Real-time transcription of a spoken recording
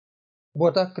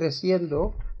bota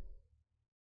creciendo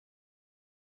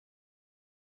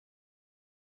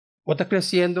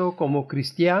como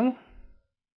cristiano.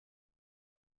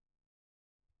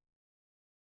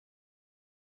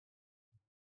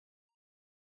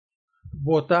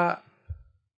 Bota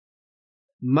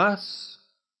más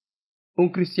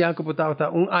un cristiano que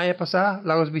botava un año pasado,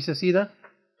 la visita.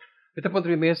 Este ponto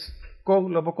mes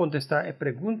con lobo contestar a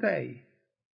pergunta aí.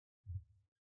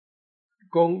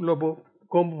 Com lobo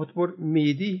como por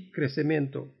medir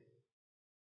crescimento.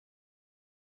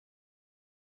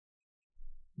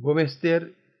 Vamos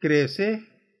ter crescer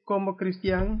como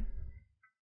cristiano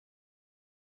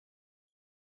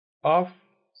ou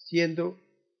sendo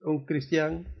um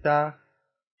cristiano tá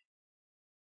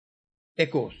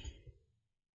ecos.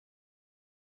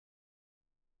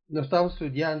 Nós estamos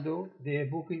estudando de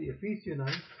book de Efesios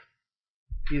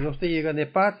e nós chegando a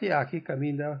parte aqui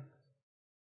kaminda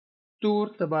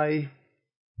tour também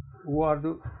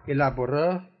guardo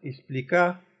elaborar,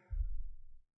 explicar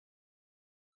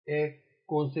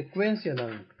consequência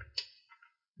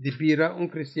de virar um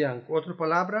cristiano. Outra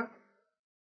palavra,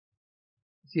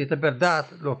 se é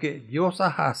verdade o que Deus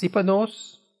ha hecho para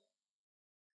nós,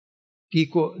 que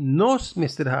nós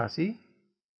mestre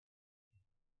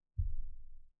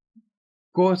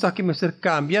cosa que mestre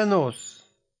cambia nós.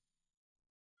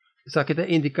 Isso que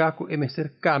indica que o mestre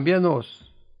cambia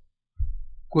nós.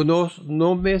 Que nós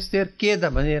não mestre queda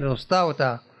maneira nos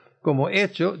está como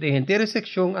hecho de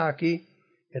intersecção aqui,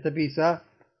 esta visa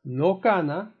no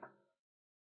cana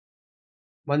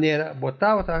maneira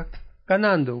botava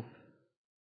canando.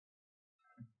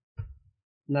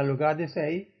 Na lugar de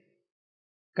ser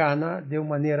cana de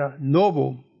uma maneira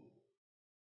nobo.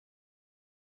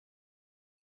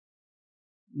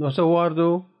 Nós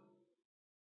guardo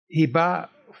e vai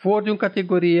fora de uma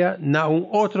categoria na uma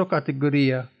outra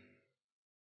categoria.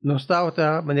 Nós estamos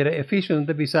de maneira eficiente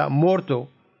de bisa morto,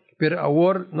 pero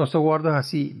agora nós guardo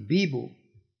assim vivo.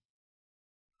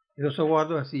 E nós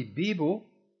guardo assim vivo,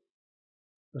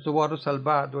 nós guardo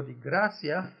salvado de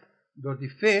graça, de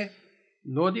fé,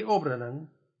 não de obra não.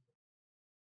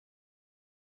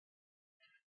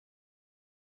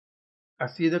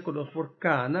 Assim de que nós por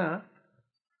cana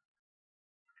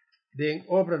de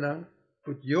obra não,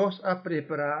 que Deus a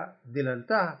preparar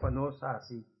delantar para nós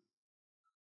assim.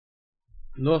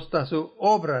 Nós está su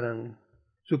obra não,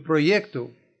 su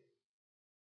proyecto.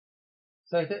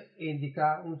 Isso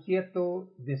indica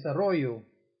cierto desarrollo.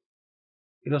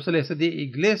 Y no se les de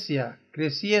iglesia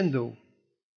creciendo.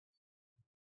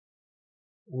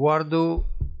 Guardo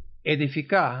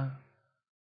edificar.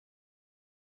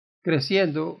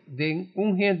 Creciendo de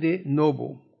un hende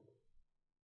nobo.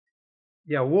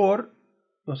 Y ahora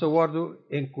nos guardo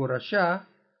encorajar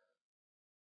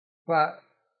para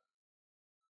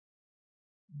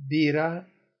vira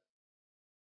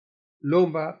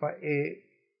lomba para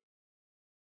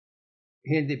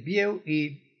hende viejo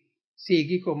y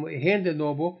sigue como hende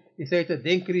novo y se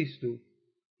de Cristo.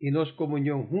 Y nos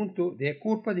comunión junto de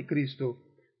culpa de Cristo.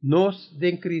 Nos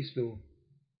de Cristo.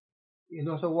 Y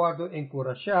nos guardo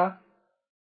encorajar.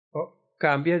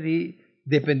 Cambia de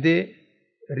depender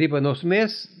riba nos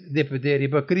mes, depender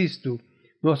riba Cristo.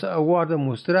 Nos aguarda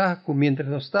mostrar que mientras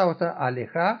nos está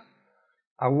alejar,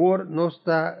 ahora nos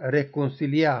está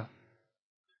reconciliar.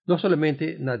 No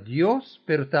solamente na Dios,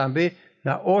 pero también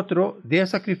na otro de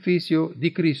sacrificio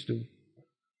de Cristo.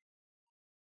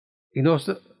 Y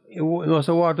nos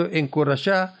aguardo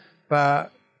encorajar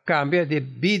para cambiar de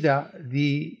vida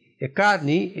de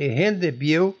carne e gente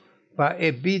bio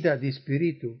para vida de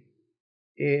espíritu.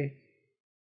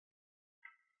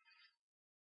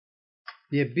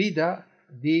 De vida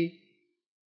de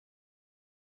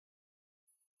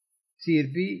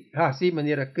servir así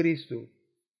manera Cristo.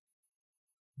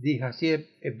 De hacer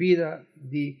vida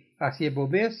de hacer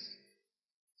bomes,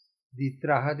 de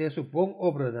trabajar de su buen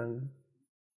obra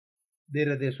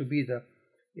de su vida.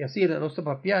 Y así nos está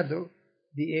papiando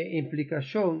de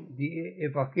implicación de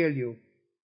evangelio.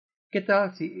 ¿Qué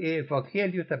tal si el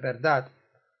evangelio es verdad?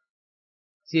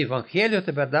 Si el evangelio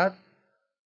es verdad,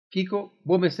 Kiko,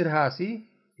 vamos a ser así,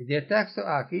 y del texto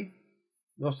aquí,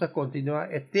 nos continúa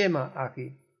el tema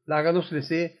aquí. Láganos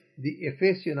leer de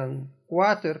Efesios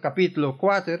 4, capítulo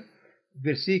 4,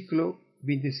 versículo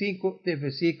 25 de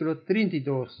versículo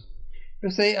 32.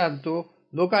 Pensé anto,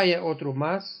 no haya otro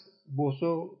más, vos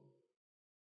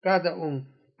cada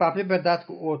papel verdad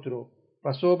con otro,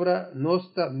 para sobra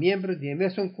nuestra miembro de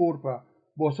mesma culpa,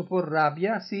 vos por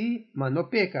rabia, sí, mas no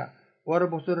peca, ora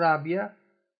vos rabia,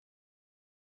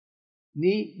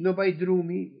 ni no vai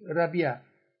dormir rabia,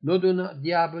 no dona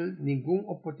diablo ninguna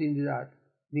oportunidad,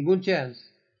 ningún chance.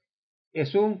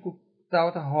 Es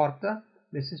estava ta horta,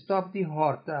 mas stop de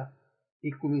horta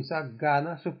e começar a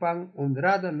ganhar seu pão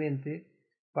honradamente,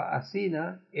 para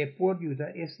assina e por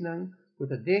ayuda esnan que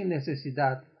tem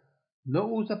necessidade.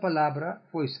 Não usa palavra,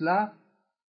 pois lá,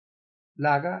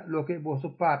 laga lo que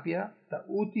vosso papia ta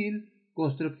útil,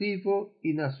 construtivo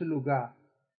e na seu lugar.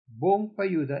 Bom para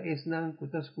ayuda esnan que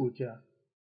ta escucha.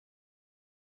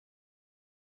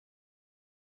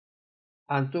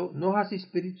 Anto no has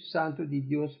Espírito Santo de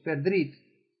Deus perdrit.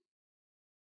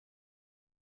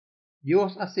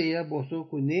 Dios hacía vosso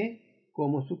cune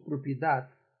como su propiedad,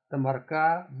 ta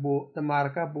marca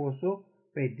vosso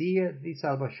pe dia de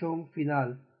salvación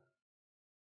final.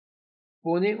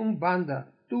 Pone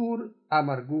banda, tur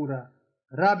amargura,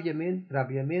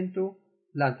 rabiamiento,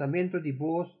 lanzamiento de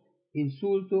voz,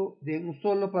 insulto de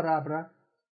solo palabra,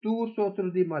 tur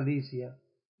otro de malicia,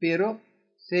 pero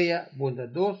sea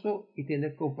bondadoso y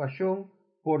tener compasión,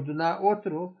 perdonar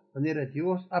otro, manera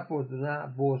Dios a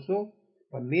perdonar vosso,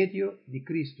 por medio de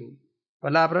Cristo.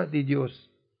 Palabra de Dios.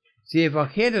 Si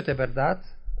evangelio de verdad,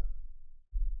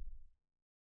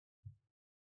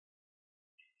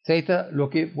 seita lo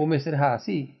que vamos a hacer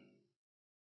así.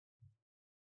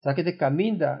 Saque de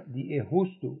kaminda de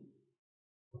hustu.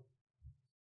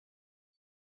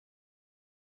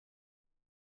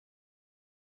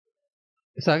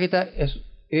 Saque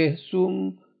es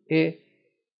un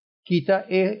quita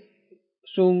es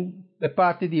un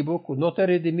parte de vos que no te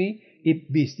redimí y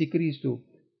viste Cristo.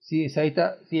 Si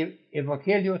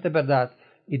evangelio de verdad.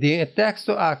 Y de el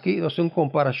texto aquí es una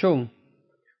comparación.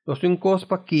 Es un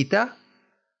cospa quita,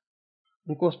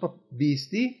 un cospa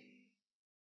viste,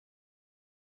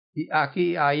 y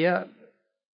aquí haya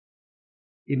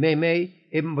y me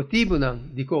el motivo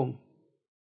de con.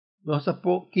 Nossa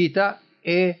quita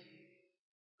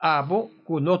abo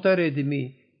que no te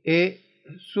redimí.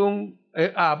 Sun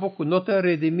abo que no te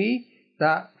redimí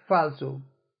está falso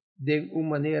de una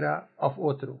manera u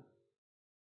otra.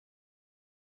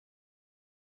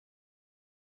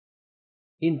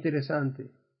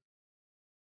 Interesante.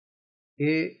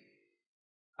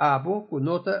 Abo que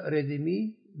no te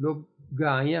redimí lo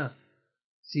gana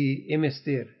si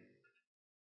emester.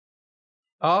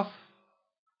 Of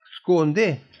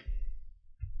esconde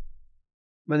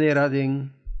manera de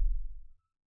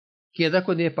queda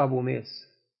con el pavo mes.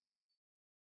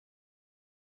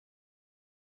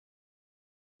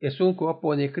 Es un que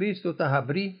pone Cristo ta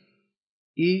abrir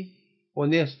y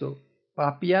honesto,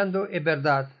 papiando es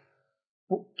verdad,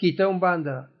 quita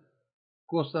banda,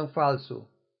 costan falso.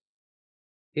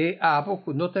 Abo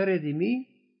que no te redimí,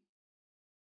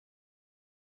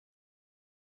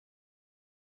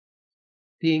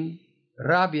 tin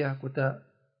rabia que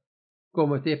ta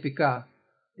comete pecar.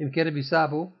 En que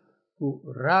bisabo que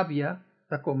rabia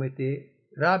ta comete,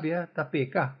 rabia ta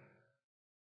peca.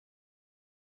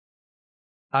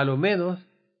 A lo menos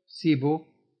si vos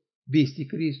viste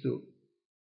Cristo.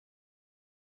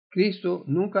 Cristo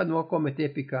nunca no comete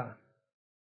pecado.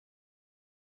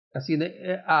 Así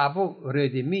abo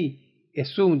redimí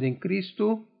es un en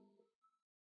Cristo,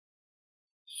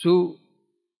 su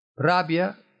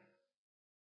rabia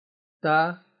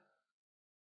está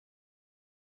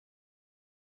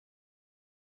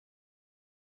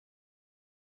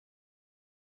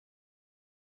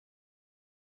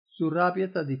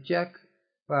de check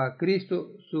para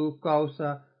Cristo su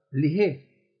causa lige.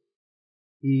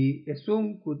 Y es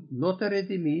un que no te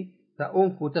redimí, ta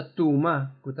un que te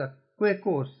tuma, que te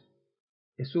cuecos.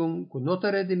 Es un que no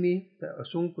te redimí,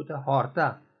 es un que te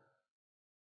horta.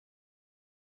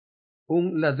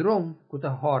 Un ladrón que te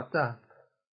horta.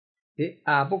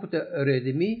 Abo que te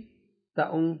redimí,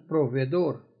 ta un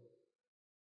proveedor.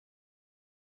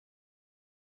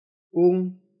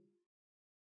 Un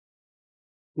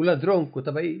ladrón que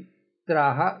te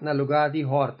trabaja en el lugar de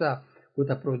horta, que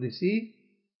te produce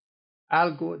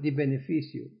algo de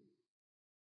beneficio.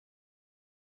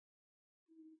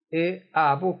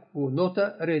 Abo que no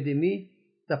te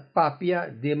redimí, te papia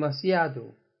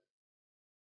demasiado.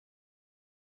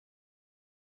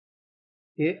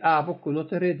 Abo que no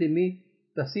te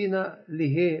redimí, te sina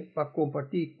lige para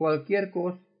compartir cualquier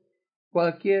cosa,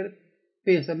 cualquier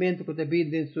pensamiento que te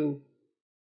viene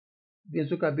en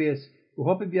su cabeza. O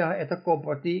hobby viaja es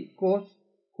compartir cosas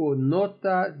que no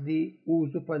está de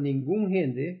uso para ningún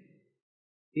gente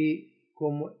y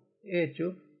como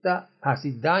hecho está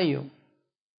hace daño.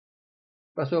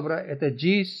 Para sobra esta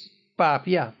gis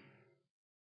papia.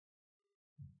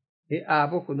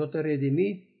 Abo que no te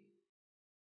redimí,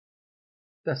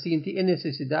 te siente en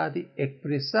necesidad de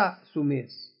expresar su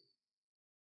mes.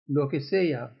 Lo que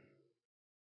sea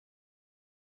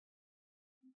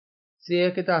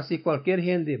que está así cualquier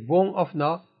gente, bon o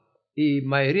no, E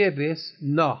maioria vez,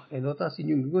 não. E não está assim,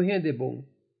 nenhum gente bom.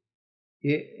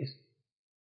 E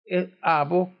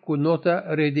abo, que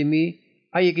nota redimi,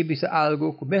 aí que bisa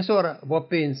algo, começa a vou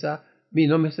pensar, mi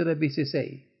não me será bisa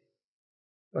sei.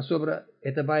 Mas sobre,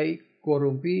 eta vai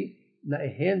corromper na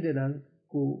gente nan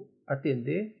que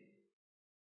atende,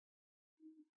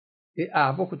 e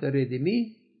abo que te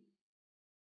redimi,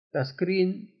 ta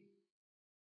screen,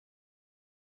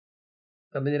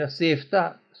 da maneira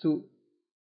safety,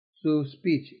 su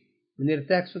speech. Maneira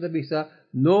texto da bisa,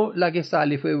 no la que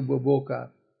sale foi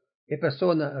boca. E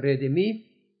persona redimi,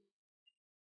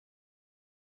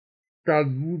 ta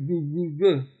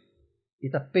e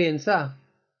ta pensa,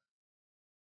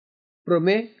 pro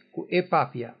me, que é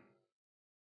papia.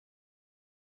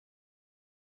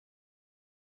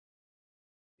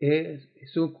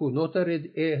 Su que nota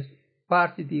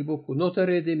parte tipo que nota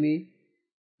redimi,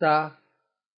 ta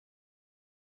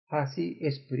assim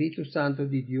Espírito Santo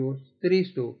de Deus,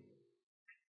 Cristo.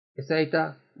 Essa é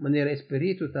a maneira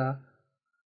Espírito ta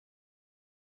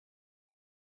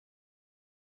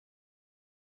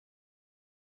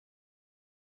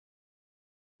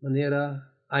maneira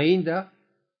ainda,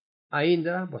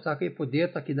 você que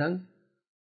poder ta kinang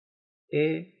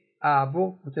e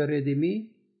abo que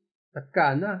redimi ta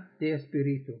cana de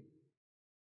Espírito.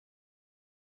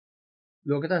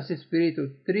 Lo que ta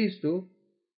Espírito Cristo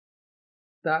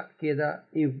ta queda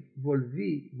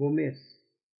envolvido vomes.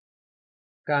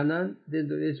 Canan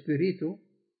dentro del Espíritu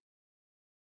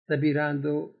está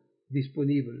virando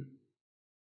disponible.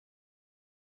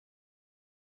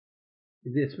 Y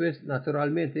después,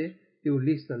 naturalmente, de un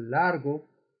lista largo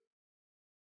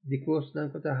de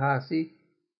cosas que hasi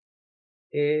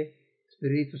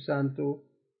Espíritu Santo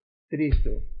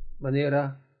Cristo.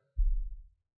 Manera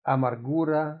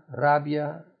amargura,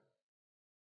 rabia,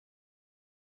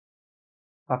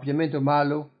 papiamento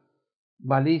malo,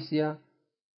 malicia,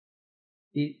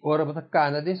 y ahora bota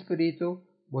cana de espíritu,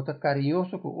 bota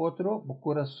cariñoso con otro, bo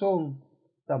corazón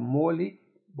está mole,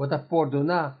 bota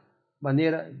perdonar,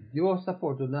 manera Dios está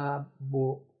perdonar,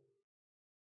 bota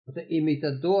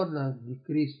imitador de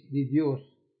Cristo, de Dios.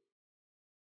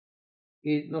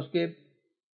 Y nos que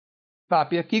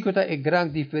papi aquí está es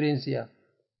gran diferencia.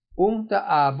 Un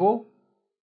está abo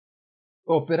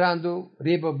operando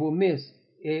riba mes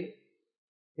e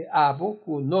abo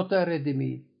con nota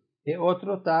redimi, e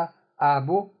otro está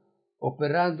abo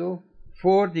operando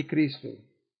for de Cristo.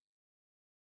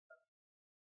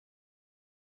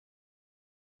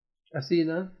 Assim,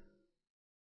 né?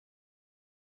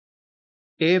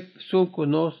 E são com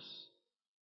nós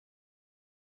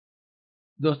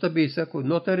bisa com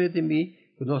nota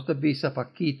redimi, com nossa bisa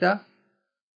paquita,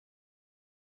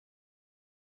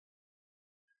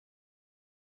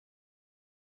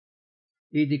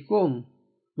 e de como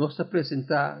nós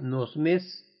apresentar nos mes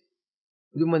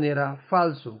de maneira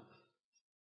falso.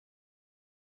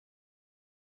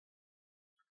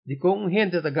 De como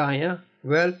gente da ganha,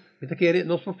 well, kita quer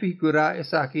nós vamos figurar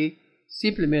essa aqui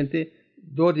simplesmente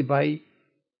do de vai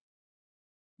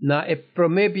na e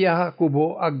promebia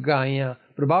cubo a ganha.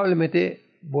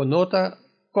 Provavelmente bonota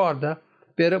corda,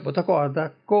 pero bota corda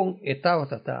com etau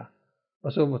tata.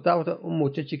 Paso botava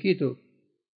muito chiquito.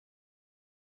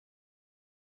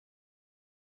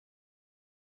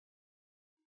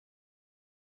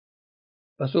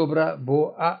 Sobra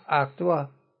bo a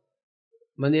actua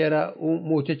maneira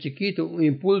muito chiquito,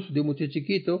 impulso de muito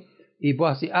chiquito, e bo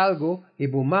assim algo, e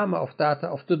bo mama of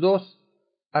tata of todos,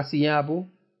 assim abo.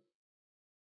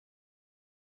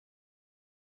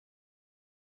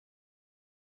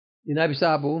 E na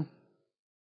bisabo,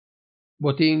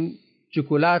 botin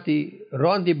chocolate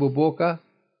rondi bo boca,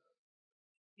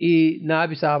 e na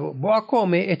bisabo, bo a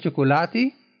come e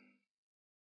chocolate,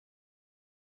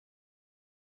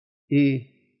 e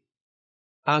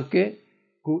anche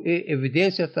con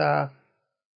evidenza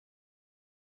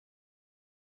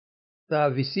ta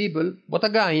visibile, bota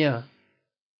ganha.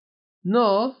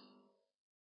 No,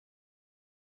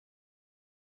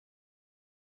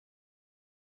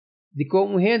 de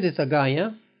como gente ta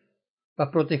ganha,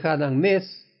 para proteger ang mes,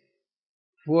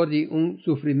 for de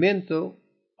sofrimento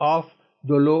of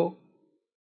dolor,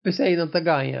 pesai não ta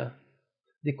ganha.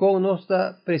 De como nós está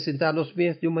apresentar nos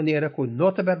mes de uma maneira com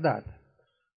nota verdade.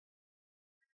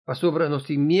 Para sobre nós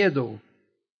tem medo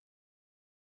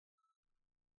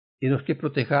e nós que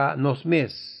proteger nos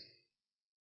mes.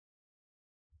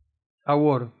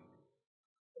 Agora,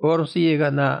 ora se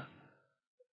chega na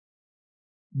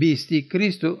viste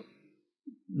Cristo,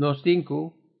 nós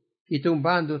temos que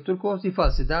tumbando tudo coisa de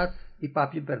falsidade e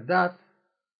papi verdade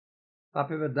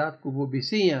como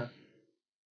vizinha.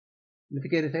 Não te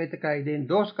quer dizer que cai em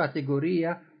duas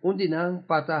categorias, undinang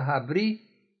pata habri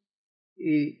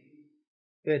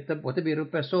eta pode bir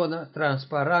persona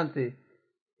transparente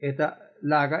eta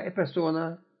laga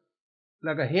persona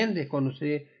laga hende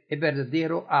conoce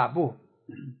verdadero abo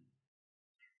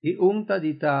y unta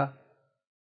dita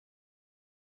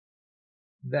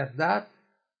verdad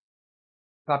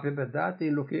papia verdad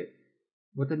en lo que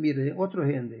pode mira de otro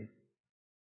hende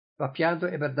papiando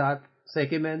verdad sei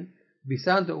que men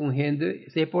visando hende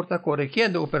se porta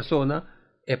corrigiendo persona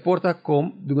e porta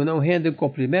dando hende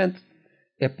cumprimento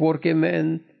é porque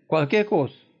qualquer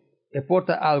coisa é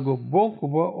porta algo bom que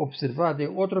vou observar de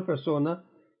outra pessoa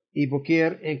e vou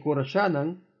querer encorajar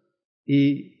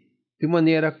e de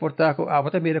maneira que portar com a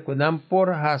também que não por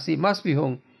assim mais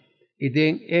bihong e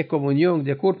den é comunhão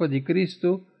de corpo de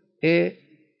Cristo é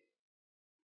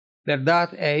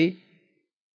verdade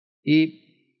e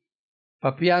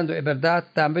papiando é verdade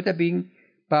também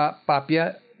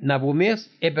papia na bomes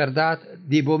é verdade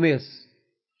de bomes.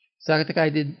 Sabe que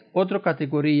de outra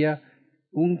categoria,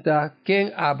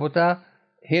 quem abota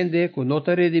hende com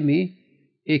nota de mim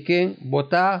e quem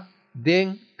bota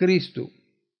den Cristo.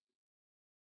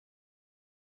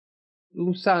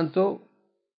 Santo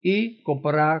e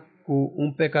comparar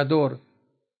com pecador.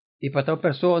 E para tal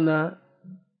pessoa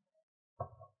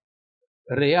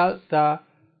real tá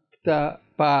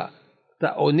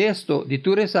honesto de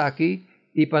tudo isso aqui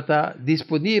e para estar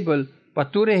disponível para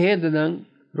tudo hende não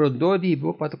rodou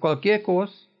dibo para qualquer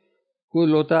coisa que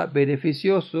lota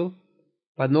beneficioso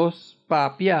para nós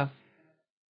papia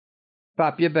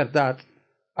verdade.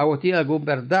 Ao ter alguma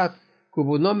verdade que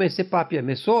o nome se papia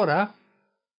mesora,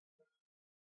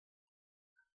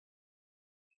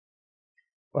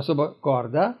 passou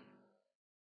corda,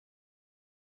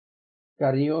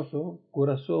 carinhoso,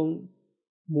 coração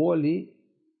mole,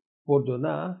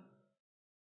 perdonar,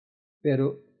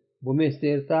 pero o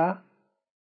mestre está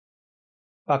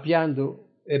papiando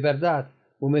é verdade,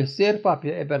 o ser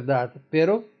papia é verdade,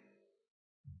 pero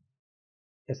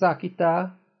essa aqui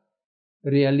está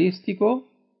realístico,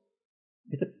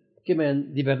 que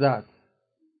men de verdade.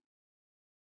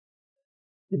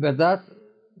 De verdade,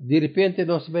 de repente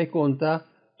nós vai contar,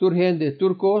 tur gente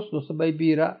turcos, nós vai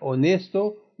vira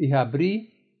honesto e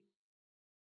abrir.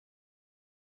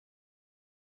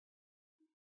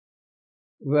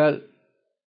 Well,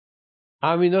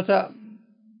 a mí no está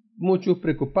mucho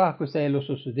preocupado que sea lo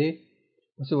sucede,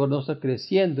 porque no está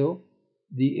creciendo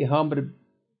de hombre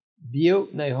viejo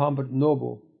na hombre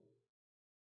nobo.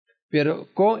 Pero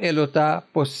con él está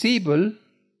posible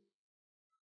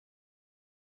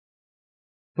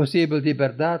de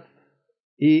verdad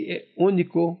y el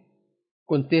único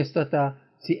contesta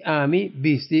está si a mí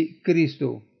viste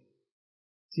Cristo.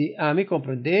 Si a mí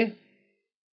comprende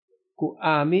que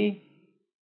a mí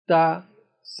está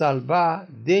salva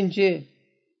dengue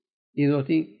y no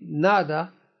tiene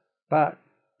nada para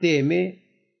temer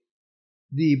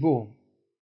divo.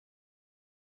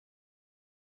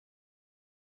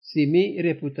 Si mi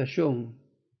reputación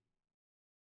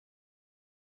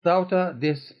está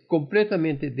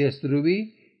completamente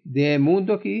destruida del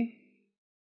mundo aquí,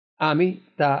 a mí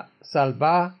está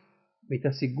salva, me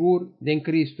está seguro en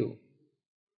Cristo.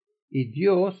 Y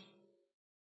Dios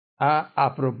ha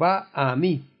aprobado a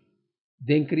mí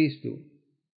en Cristo.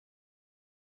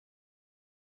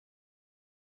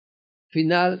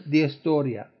 Final de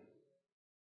historia.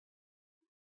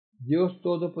 Dios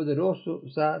Todopoderoso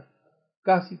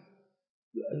casi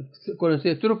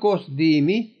conocer trucos de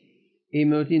mí y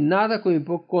no tiene nada que me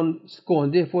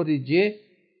esconde fuera de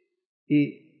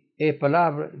y la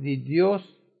palabra de Dios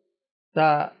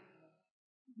está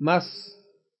más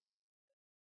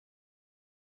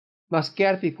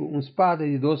fuerte que una espada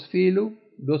de dos filos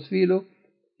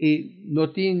y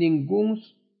no tiene ningún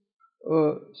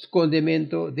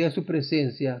escondimiento de su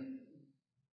presencia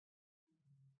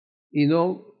y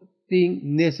no tiene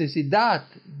necesidad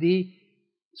de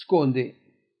esconder.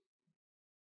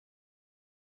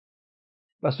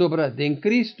 La sobra de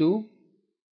Cristo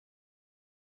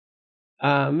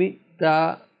a mí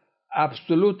está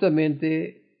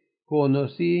absolutamente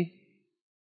conocido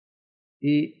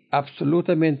y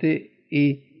absolutamente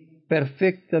y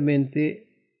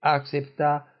perfectamente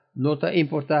acepta, no te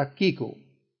importa Kiko.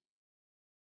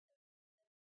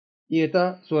 Y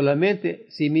está solamente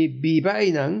si mi viva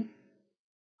inan,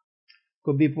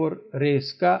 como por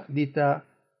resca dita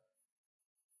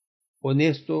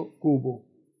honesto cubo.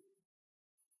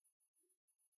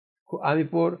 A mí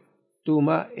por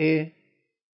toma el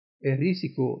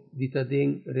risco dita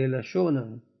den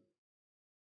relacionan.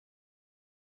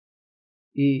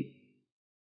 Y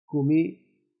con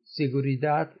mi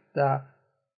seguridad está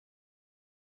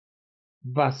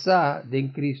basada en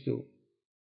Cristo.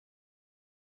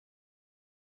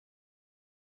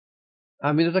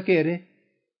 A mí no te quiere,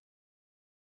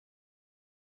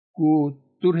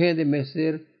 que tu hende me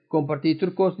ser compartir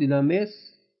tu cos de la mes,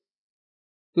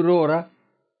 tu hora,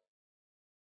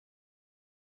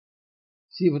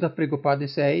 se você está preocupado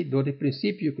isso aí, do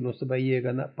princípio que nós vai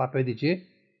chegar na papel de G,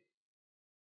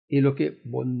 e lo que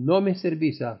não me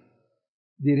serviça,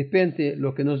 de repente,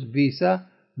 lo que nos visa,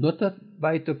 não te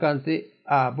vai tocante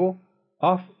abo,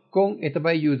 of com e te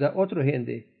vai ajudar outro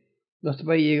gente. Nós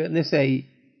vai chegar nesse aí,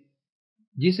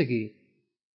 diz aqui,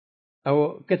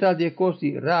 que tal de coisa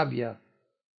de rabia?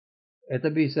 Esta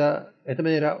visa, esta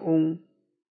maneira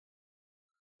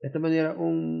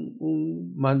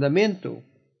mandamento.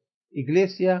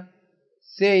 Iglesia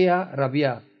sea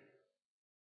rabia.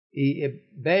 Y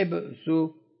Bible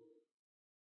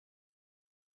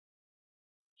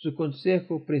su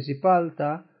consejo principal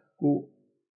está que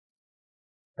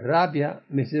rabia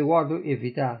me se guardo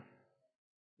evitar.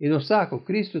 Y no saco,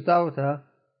 Cristo está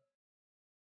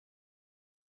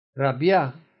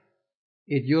rabia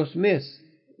y Dios mes.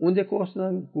 Unde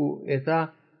cosa que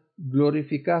está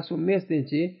glorificar su mes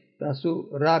está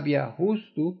su rabia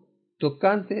hustu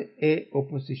tocante e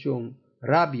oposición.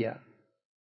 Rabia.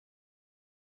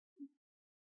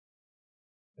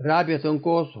 Rabia son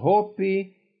cos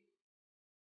hopi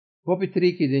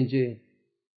tricky denje.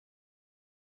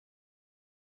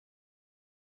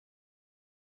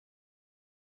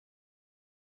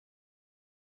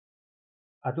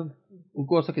 Ato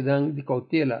cosa que dan de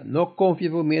cautela. No confia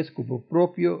mes como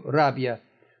propio rabia.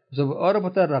 So ora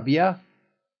bota rabia,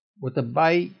 bota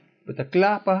bai, bota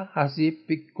clapa hasi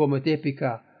comete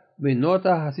pica. Me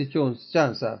nota hasi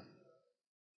chansa.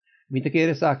 Me te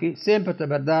quieres aquí, sempre a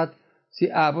verdade,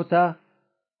 se abota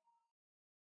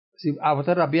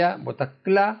rabia, bota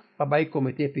cla, pa bai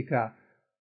comete pica.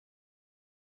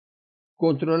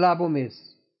 Controlabo mes.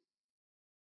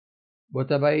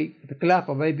 Bota cla,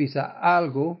 pa bai bisa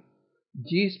algo,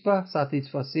 gispa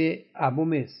satisfazer abo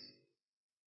mes.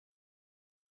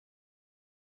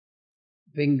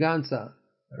 Venganza,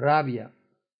 rabia.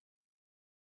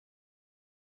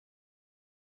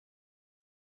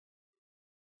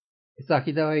 Está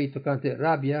aqui também tocante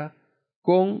rabia,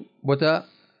 com bota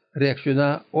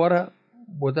reaccionar, ora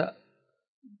bota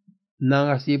não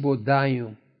recibo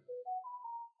dano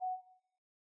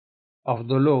of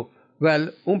dolor.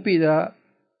 Well,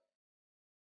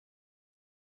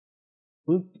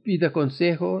 pida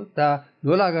consejo, ta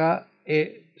no laga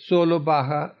e solo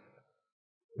baja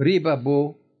riba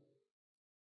bo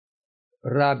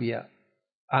rabia.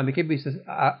 A mí que viste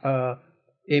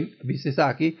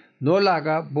aqui, no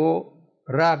laga bo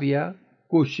rabia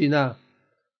kushina.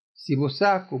 Si vos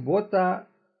saco bota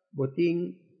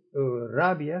botin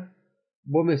rabia,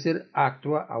 vos me ser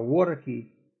actua ahora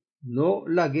aquí, no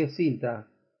lague cinta.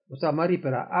 O sea, mari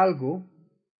para algo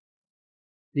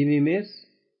de mi mes,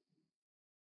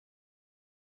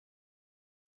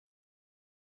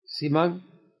 si man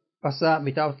pasa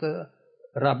mitad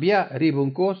rabia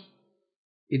ribuncos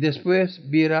y después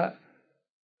vira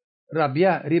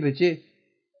rabia ribeche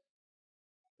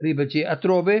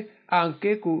atrove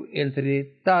anche que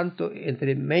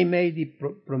entre mei di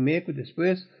promeco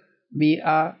después mi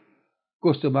ha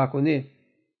costuma con él.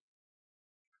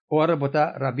 Ora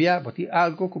bota rabia, boti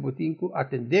algo que botinku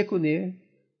atender con él,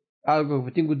 algo que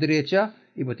botinku derecha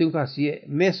y botinku así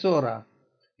mesora.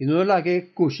 Y no la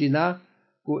que cocina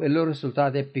con el resultado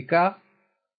de picar,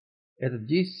 el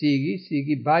di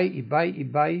sigue,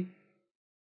 vai.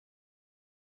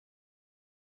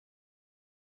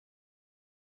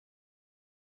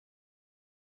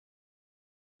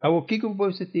 Ahora, ¿qué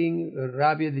puede ser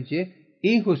rabia de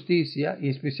injusticia, y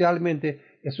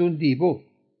especialmente es un divo,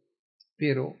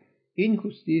 pero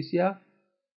injusticia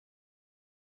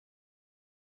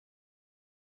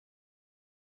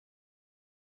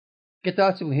 ¿qué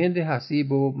tal si un gente así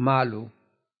malo?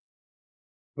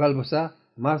 Valvosa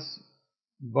más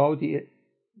baudi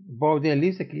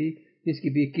lista que dice que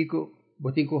vi kiko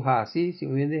botinko hasi si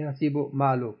un gente así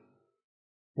malo.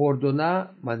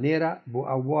 Perdonar manera bo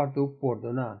aguardo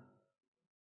perdonar.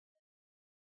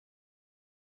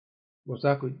 O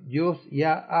sea que Dios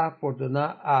ya ha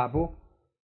perdonado a abo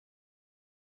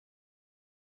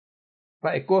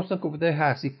para cosas que você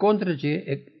hasi contra je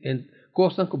en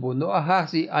cosas que você não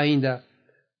hasi ainda.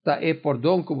 Ta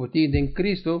perdão que você tem em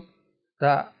Cristo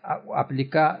ta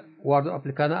aplicar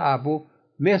na abo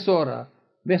mesora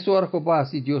que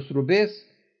base Deus rubes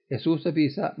Jesus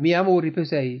avisa mi amor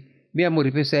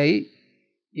pesei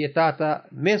e tata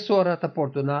mesora ta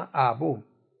perdonar abo.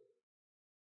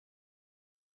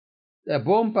 É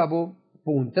bom para bo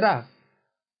puntra.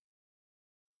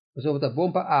 Você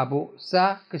bom para abo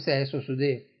sa que se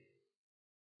sucede.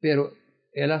 Pero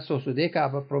ela sosudeka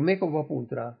promeko va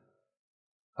puntra.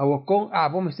 Awa kong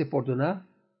abo me se perdona,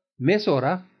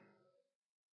 mesora,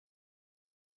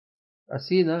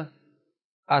 asina,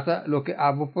 ata lo que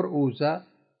abo por usa,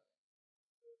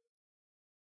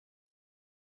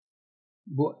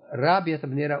 bo rabia de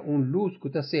manera luz que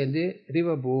ta sende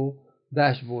riba bo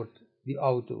dashboard di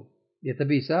auto. E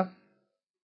tabisa,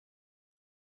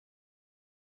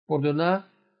 perdona,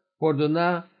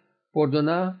 perdona,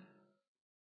 perdona.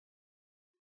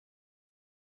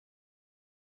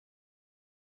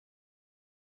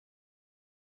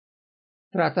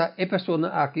 Trata e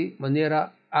persona aqui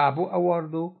maneira abo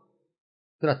awardo,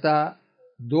 trata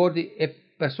door di e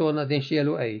persona den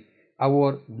cielo ei.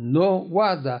 Awor no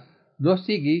guarda, no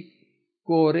sigi,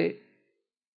 corre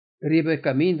riba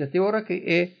kaminda. Te ora che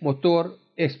e motor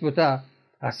explota,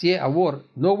 assim awor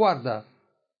no guarda.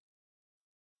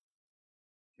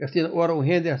 Assim ora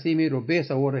hende assim mi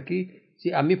robesa awor aqui,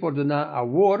 se a mi perdona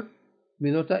awor,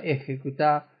 minota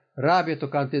executa rabia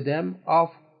tocante dem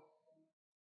of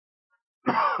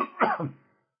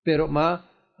pero ma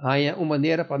haya uma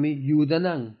maneira para me ajuda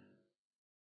não.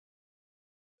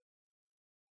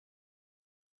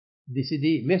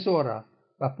 Decidi mesora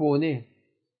para pone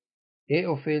e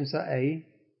ofensa aí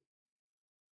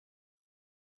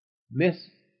mes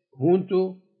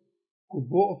junto com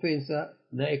boa ofensa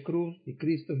na cruz de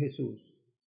Cristo Jesus.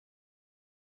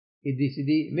 E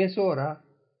decidi mesora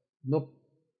não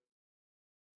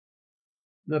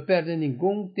perde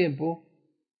nenhum tempo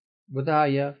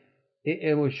batalha e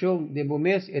emoção de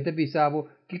mês e te bisabo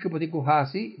que botin ko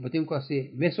hasi botin ko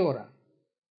assim mesora.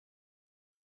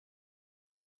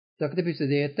 Então que te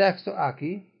de texto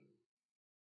aqui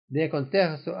de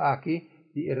contexto aqui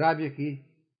de rabia aqui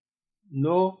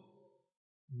no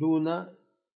duna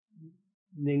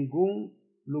nenhum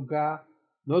lugar,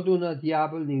 no duna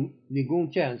diabo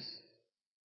nenhum chance.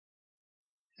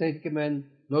 Sei que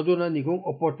no duna nenhuma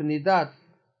oportunidade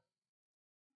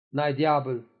na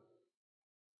diabo.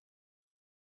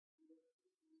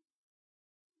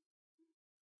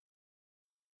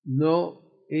 No,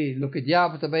 e lo que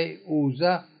diabo também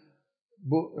usa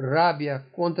rabia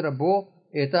contra bo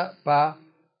eta pa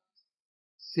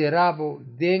serabo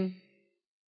den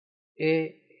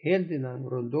e hende nang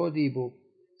rondo dibo.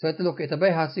 So ito lo que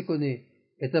também hasi ko ni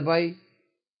etabay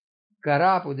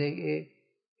karapo den e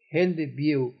hende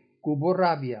biu kubo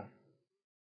rabia.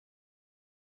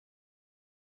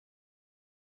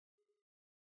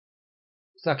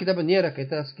 Sa kita maneira que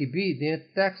está escrito de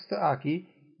texto aqui,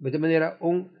 de maneira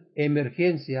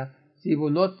emergência, se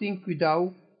você não tem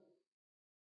cuidado,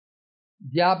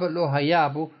 diabo lo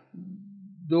hayabo,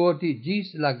 do de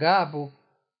diz lagabo,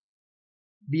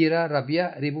 vira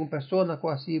rabia, riba persona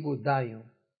quasi bo daño.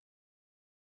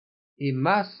 E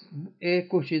mais é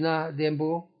cochinar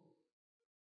dembo,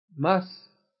 mais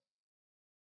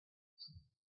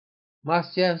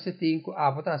chance tem que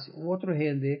abatar outro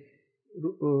rende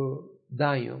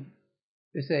daño.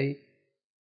 Pensei,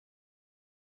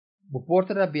 vou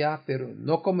portar rabia, pero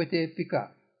não cometer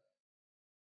pecado.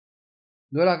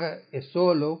 No haga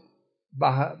solo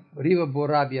baja riba bo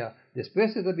rabia.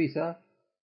 Después de avisa,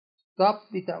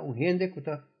 stop dita hende que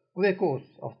está huecos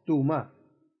of tuma.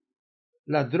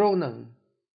 Ladronan.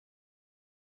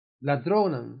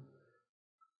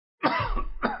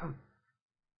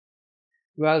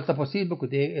 Well, está posible que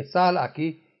tenga sala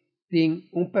aquí, tem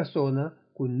persona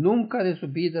que nunca de su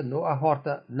vida no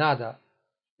ahorta nada.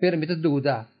 Permite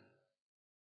duda.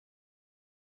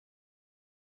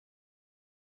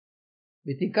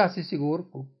 Me tenho casi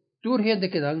seguro que toda gente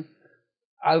que dan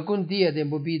algum dia de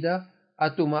vida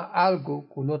a tomar algo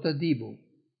que não te digo.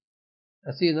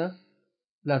 Assim,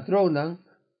 ladronan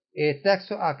e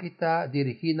texto aqui está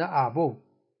dirigido a abo.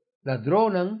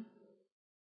 Ladronan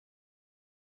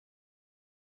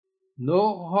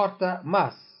no horta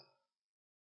mais.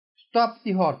 Stop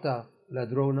de horta,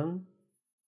 ladronan.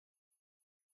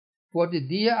 Por de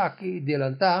dia aqui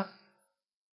delanta,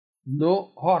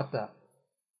 no horta.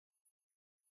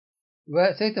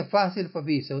 Vai ser fácil para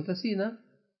visa, então assim,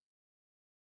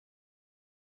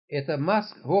 é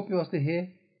mais rápido de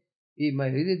he e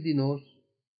maioria de nós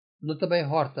não também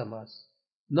horta mais.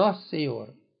 Nós,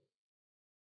 Senhor,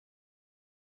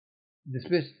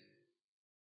 depois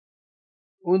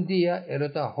dia era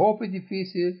está rápido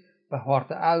difícil para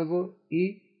horta algo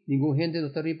e ninguém gente não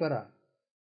está reparar.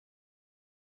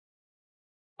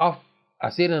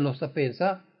 Assim nós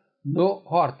pensa, no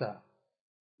horta.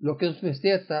 Lo que nos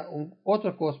mesteta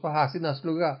outra coisa para fazer nas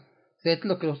lugar, certo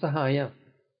lo que nos está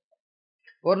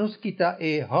ora nos quita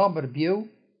hamburger,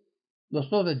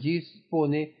 nos não diz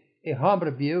pone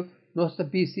hamburger, nos está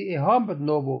pisi hamburger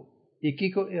nobo, e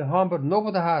kiko hamburger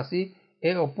nobo da hasi,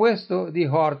 é opuesto de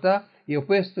horta, e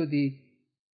opuesto de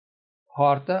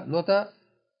horta, nota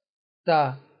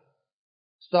ta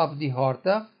stop de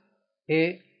horta,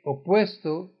 é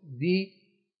opuesto de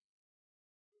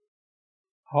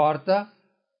horta,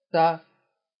 ta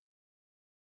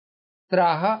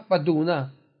traha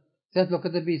paduna. ¿Sabes lo que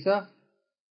te pisa?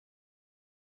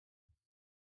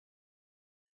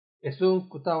 Es un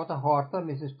kutawata horta,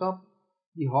 me stop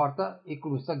de horta, e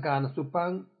começa gana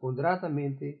supang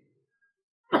moderadamente.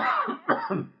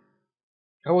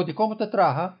 Onde como te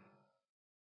traha,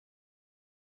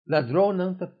 ladrão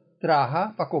não te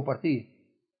traha para compartir.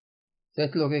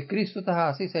 ¿Sabes lo que Cristo te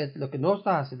hace? ¿Sabes lo que nos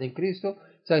hace en Cristo?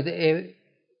 ¿Sabes el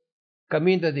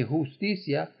kaminda de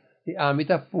justicia, de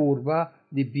amita purva,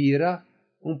 de bira,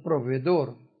 un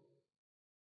proveedor?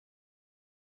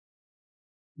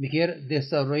 Me quiere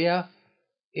desarrollar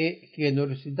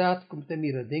generosidad como te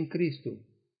mira en Cristo.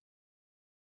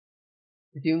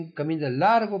 Tiene un camino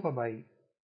largo para ahí.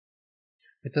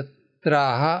 Te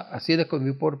traja así de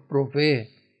como por proveer.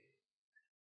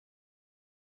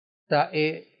 Ta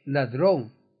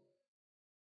ladrón.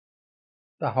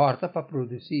 Ta horta para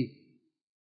producir.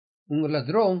 Un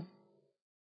ladrón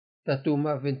ta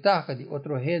toma ventaja de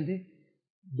otra gente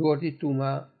door de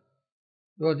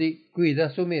cuida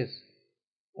su mes.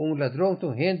 Un ladrón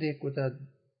tu gente que está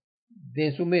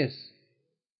en su mes.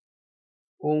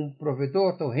 Un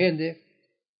proveedor tu gente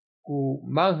que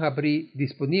manja abrir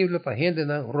disponible para gente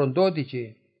na rondó de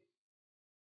che.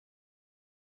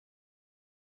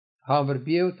 Hamber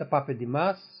bieu ta papia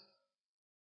demais,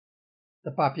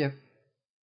 ta papia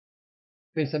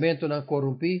pensamento não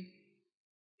corrompi,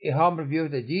 e hamber bieu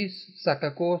da diz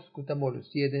saca cos que ta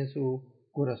molestia em seu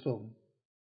coração.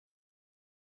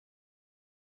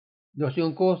 Nós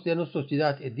temos cos de nossa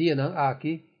sociedade e dia não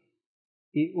aqui,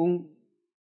 e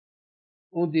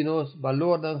de nós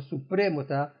valor não supremo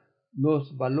ta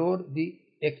nos valor de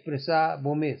expressar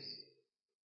bom mês.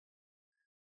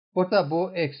 Porta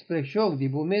boa expressão de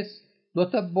bom mês não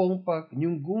está bom para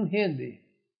nenhum gente.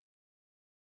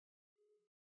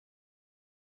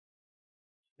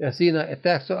 E assim, o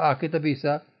texto aqui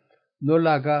está não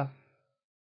laga,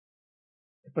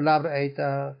 a palavra aí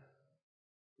está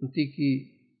um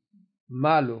tique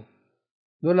malo,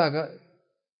 não laga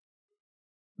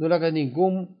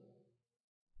nenhum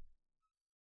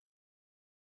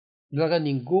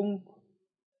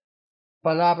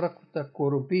palavra que está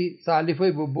corrompi, sali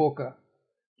foi boca.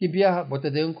 Que viaja,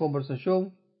 bota de uma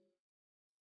conversação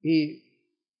e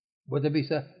bota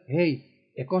bisa,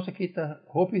 hey, é coisa que está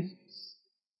hopi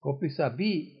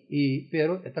sabi e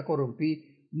pero está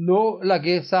corrompi, no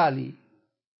lage sali.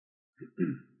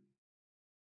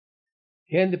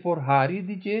 Gente por hari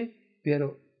DJ,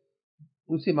 pero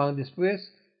un semana después,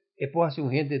 puede hacer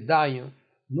un gente daño,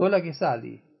 no lage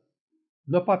sali.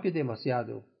 No papia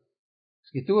demasiado.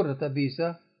 Escritura te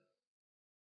avisa,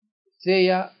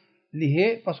 sea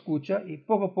lige para escucha y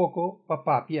poco a poco para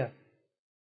papia.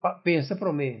 Pensa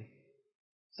para mí.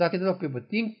 Sabe lo que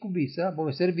botin visa,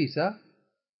 vamos ser visa,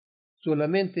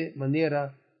 solamente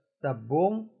manera da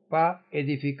bom para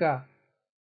edificar.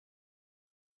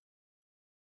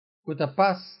 Cuta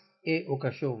paz e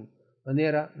ocasión,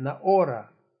 manera na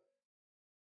hora.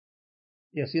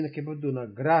 E assim que pode dar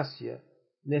graça,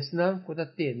 nesnan cuta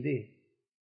tende.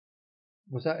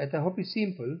 Você é hopi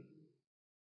simple.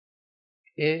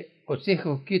 E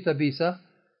consejo que te visa,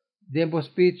 demo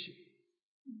speech,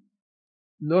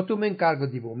 não tu me encargo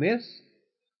de bom mês,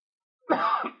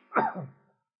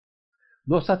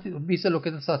 não visa lo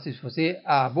que te satisface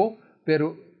abo,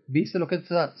 pero visa lo que te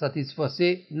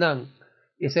satisface não.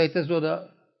 Essa é a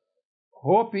zona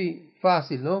hopi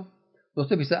fácil, não? Nós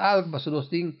te visa algo, mas nós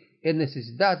temos a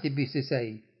necessidade de visa isso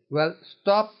aí. Well,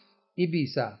 stop e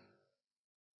visa.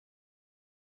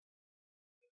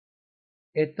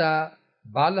 Esta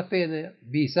vale a pena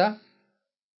visa.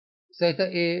 Esta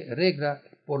é regra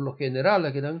por lo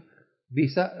general que não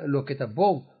visa lo que está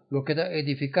bom, lo que está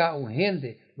edificar un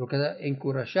gente, lo que está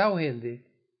encorajar un gente.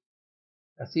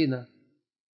 Assim, né?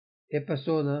 É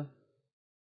pessoa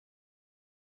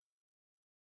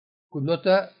que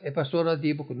nota é pessoa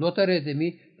tipo que nota de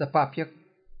mim da papia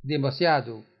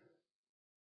demasiado.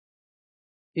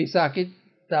 Isso aqui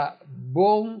está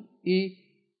bom e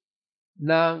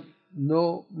não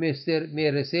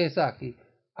merece isso aqui.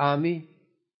 A mim,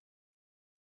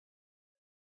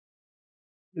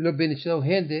 lo bendición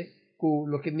gente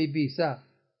con lo que me visa.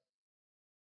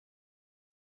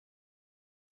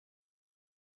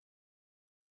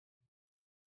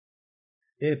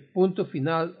 El punto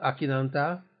final aquí no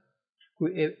está.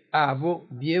 Que el abo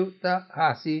view está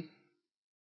así.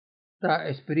 Está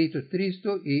espíritu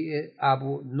Cristo y el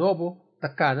abo nobo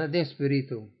takana de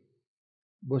espíritu.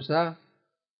 Bosa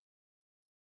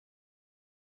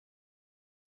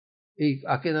y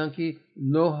aqui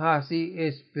no hasi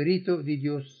espíritu de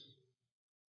Dios.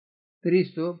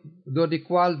 Cristo, do de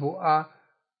qual bo a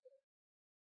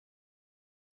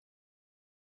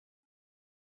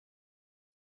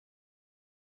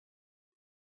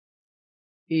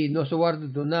e nosso guardo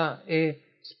dona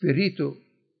espíritu,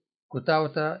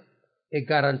 cotauta é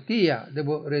garantia de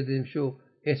redenção.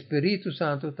 Espírito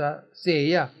Santo ta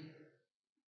seja.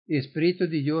 Espírito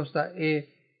de Deus ta é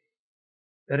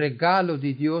regalo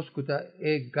de Deus que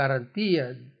é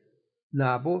garantia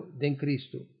nabo de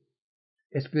Cristo.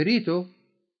 Espírito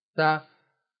ta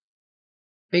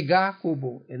pegar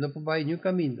cubo e não vai nenhum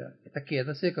kaminda, ta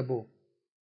queda seca bo.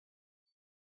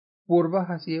 Purva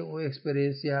hasi uma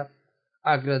experiência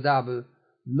agradável,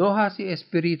 não hasi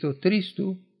espírito triste,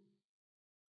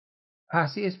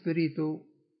 hasi espírito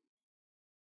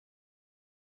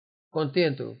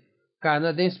contento.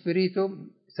 Cana de espírito,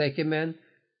 sei que men,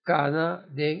 cana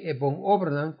de é bom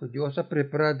obra, que Deus a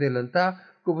prepara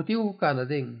adelantar, como tiu cana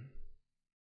de.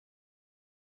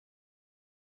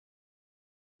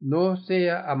 Não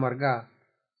seja amargar,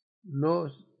 não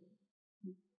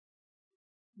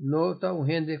tá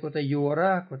hende que tá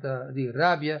llora, que tá de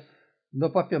rabia,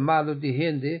 não papel malo de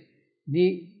hende,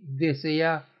 ni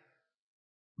deseja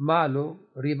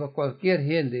malo riba qualquer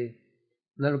hende.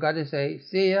 Na lugar de ser,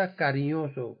 seja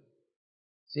carinhoso,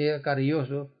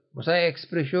 essa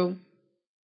expressão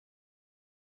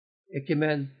é que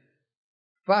men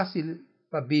fácil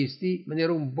para vestir,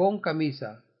 maneira bom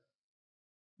camisa.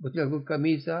 Bote alguma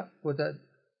camisa que é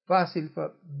fácil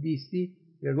para vestir,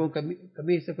 e alguma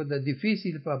camisa que é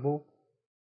difícil para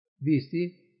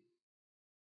vestir.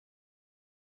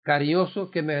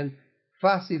 Carinhoso que men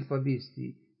fácil para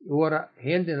vestir. Ora,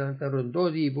 gente não está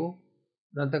rondou dibo,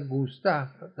 não está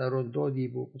gusta, está rondou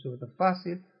dibo, porque é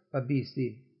fácil para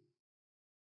vestir.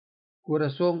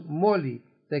 Coração mole,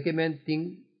 sei que men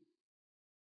tem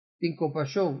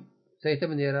compaixão, certa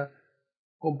maneira,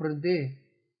 compreender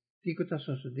o que está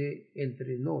sucedendo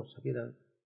entre nós.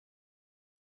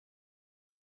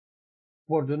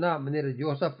 Perdonar, maneira de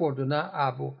osa perdonar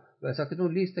abo. Mas aqui tem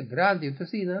uma lista grande, então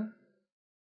assim, né?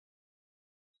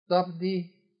 Stop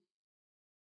de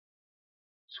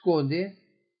esconder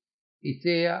e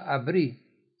seja abrir.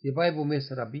 Se vai por mês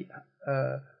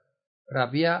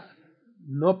rabiar,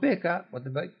 não peca,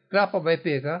 clapa vai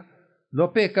pecar,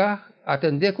 não peca,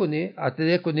 atender com ele,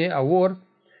 a hora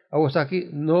aqui,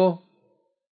 não,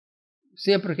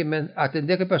 sempre que men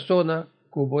atender que pessoa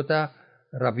que bota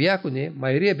rabiar com ele,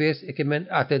 maioria vezes é que men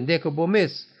atender com o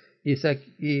mês, e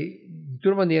de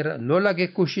toda maneira, não lage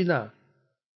cochinar.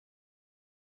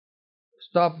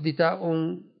 Stop de tá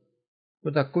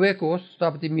cuecos,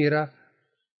 stop de mira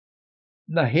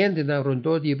na hende na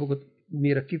rondo de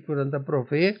mira que curanda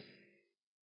provee,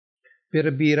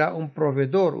 per vira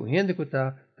provedor, hende que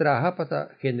tá trabalha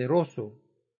para generoso.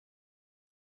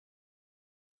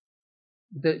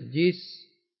 Diz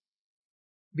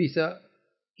bisa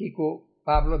Kiko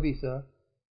Pablo bisa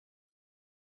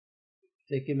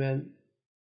sei que men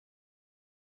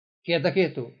queda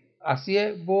quieto. Así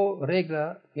es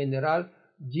regla general,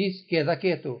 diz queda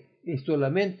quieto. Y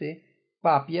solamente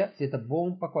papia se está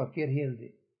bom para cualquier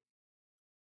gente.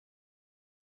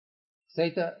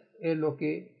 Seita es lo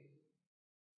que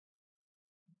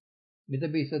me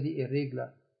avisa de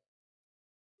regla.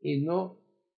 Y no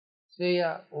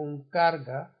sea un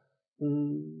carga,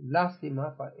 un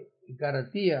lástima para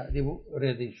garantía de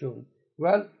redención.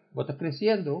 Igual, está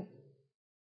creciendo.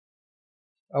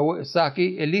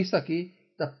 Saki, Elisa aqui,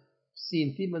 está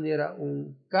sentindo de maneira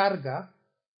carga.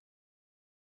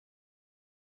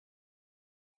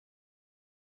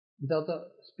 Então,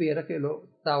 espera que ele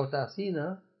está assim,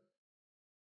 né?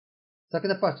 Só que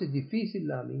a parte difícil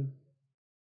lá, mim.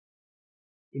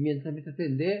 E mientras me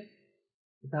entender,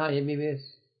 está aí, me vês.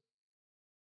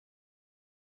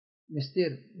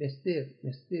 Mestir.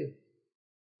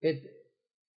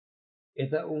 É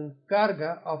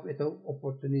carga ou é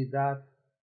oportunidade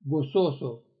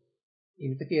gozoso. E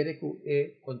me quer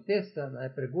que contesta na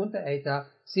pergunta, está,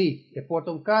 sim, é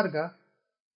porta carga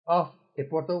ou é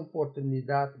porta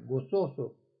oportunidade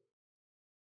gozoso.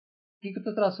 O que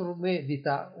está transformando de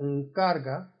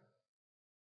carga,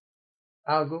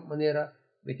 algo maneira,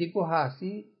 me tenho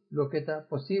que lo que está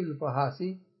possível para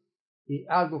fazer, e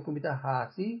algo que me está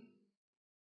fazendo,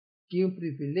 que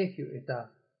privilégio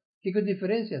está. Que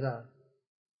diferença está?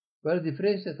 Qual a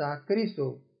diferença está?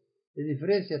 Cristo. A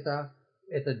diferença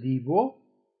está divo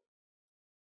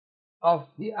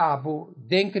ou diabo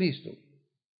de Cristo.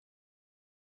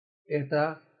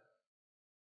 Está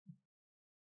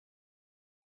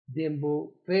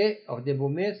dembo fe, of dembo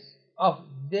mes, of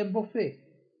dembo fe.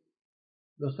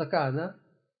 Nos sacana,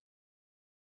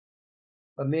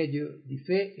 por medio de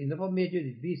fe y no por medio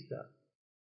de vista.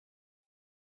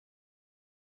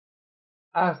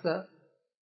 Hasta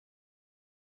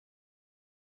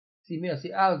si me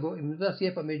hace algo y me da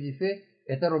hacer por medio de fe,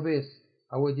 esta robes.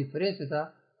 A diferencia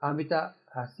está, a mí está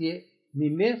hacer mi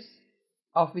mes,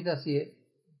 a mí hacer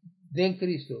de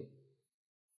Cristo.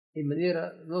 De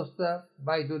manera, no está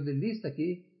bajo de lista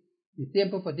aquí, de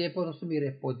tiempo para tiempo, nos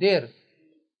mire poder.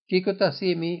 Que está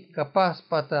así, capaz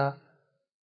para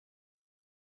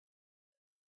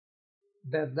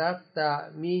verdad,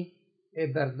 está mi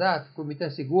es verdad, como está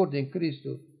seguro en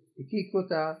Cristo. Y que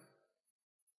está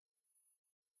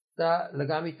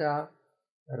lagami está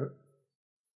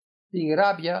sin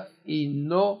rabia y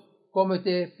no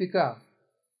comete pecado.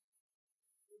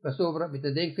 Para sobra, me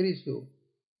en Cristo.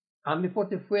 A mi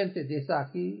forte fuente de estar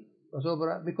aquí, para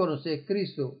sobra, me conocer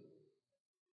Cristo.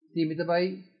 Se me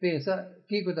também pensa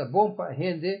que está bom para a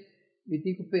gente, me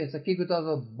tenho que pensar que está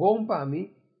bom para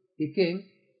mim, e quem,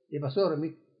 e pastor,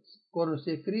 me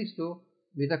conhecer Cristo,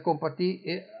 me dá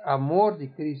compartilhar o amor de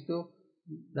Cristo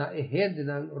na gente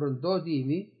na rondô de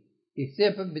mim, e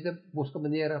sempre me dá buscar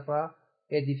maneira para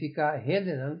edificar a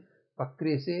gente para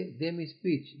crescer de meu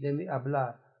speech, de meu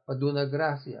hablar, para dar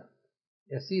graça.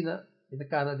 E assim, me dá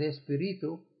cara de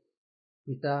espírito,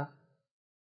 me dá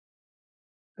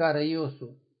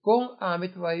carinhoso. Com a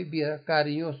mente vai vir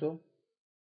carinhoso,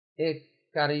 é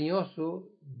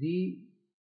carinhoso de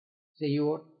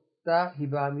Senhor, tá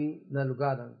ribami na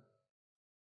lugar.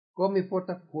 Como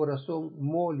importa coração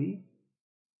mole,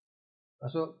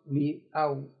 me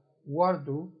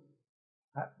aguardo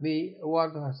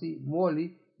assim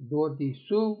mole do de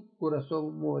seu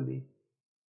coração mole.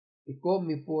 E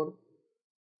como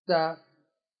importa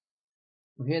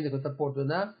gente que está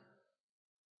perdonar,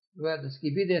 vai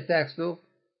escrever o texto.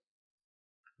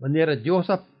 Maneira Deus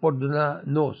perdona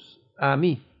nos, a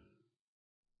mim.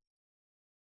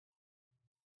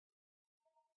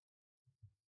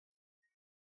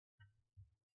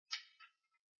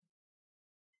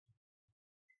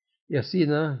 E assim,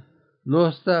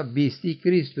 nós está vesti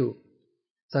Cristo.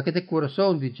 Sabe que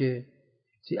coração diz,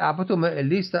 se abato uma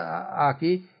lista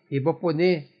aqui e vou pôr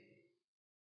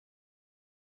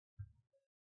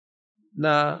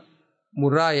na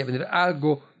muralha,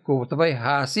 algo que vai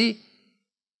fazer,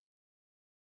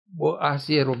 vou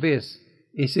fazer robes.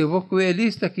 E se eu vou com a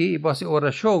lista aqui e vou fazer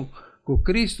oração com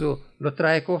Cristo, lo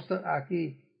traz costa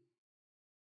aqui.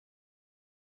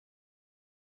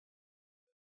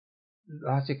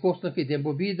 Hace costa que tem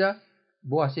vida,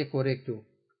 vou fazer correto.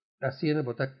 Assim,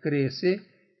 vou crescer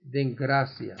em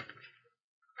graça.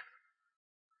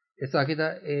 Essa aqui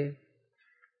é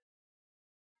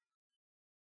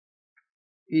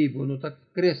e vou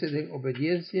crescer em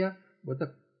obediência, vou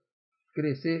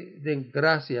crescer em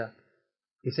graça.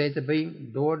 Isso aí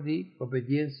também dor de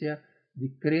obediência,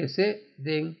 de crescer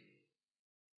em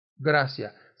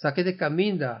graça. Saque de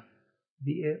kaminda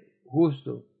de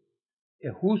hustu.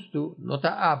 É hustu não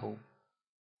está abo.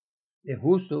 É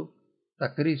hustu está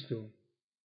Cristo.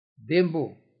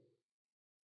 Dembo.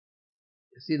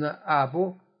 Se na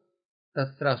abo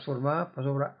está transformado para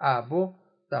sobre abo,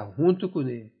 está junto com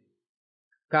ele.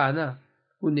 Kana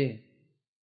com ele.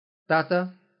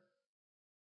 Tata,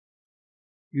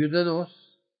 ajuda-nos.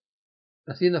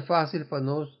 Assim é fácil para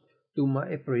nós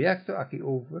tomar o projeto aqui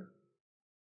over.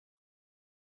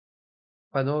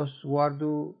 Para nós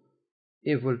guardo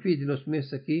envolvido nos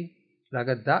meses aqui,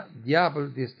 laga diabo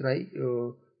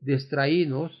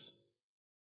distrair-nos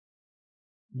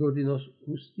do de nos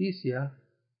justiça.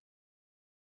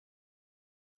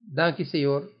 Danke,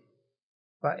 Senhor,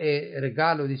 para o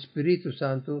regalo do Espírito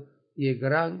Santo e o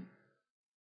grande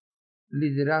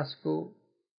liderazgo.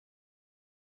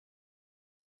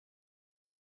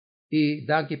 E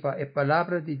danke para a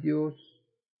palavra de Deus,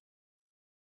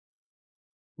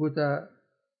 que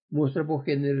mostra por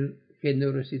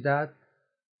generosidade,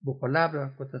 por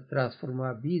palavra que transforma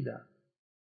a vida.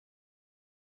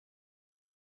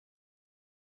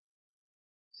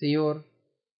 Senhor,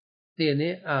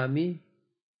 tiene a mim,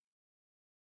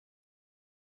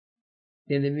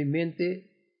 tiene mi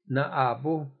mente na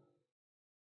abo,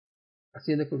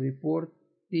 haciendo que mi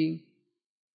porting,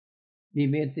 mi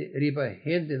mente riba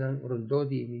gente nan rondó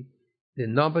de mí,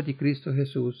 en nombre de Cristo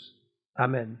Jesús.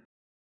 Amén.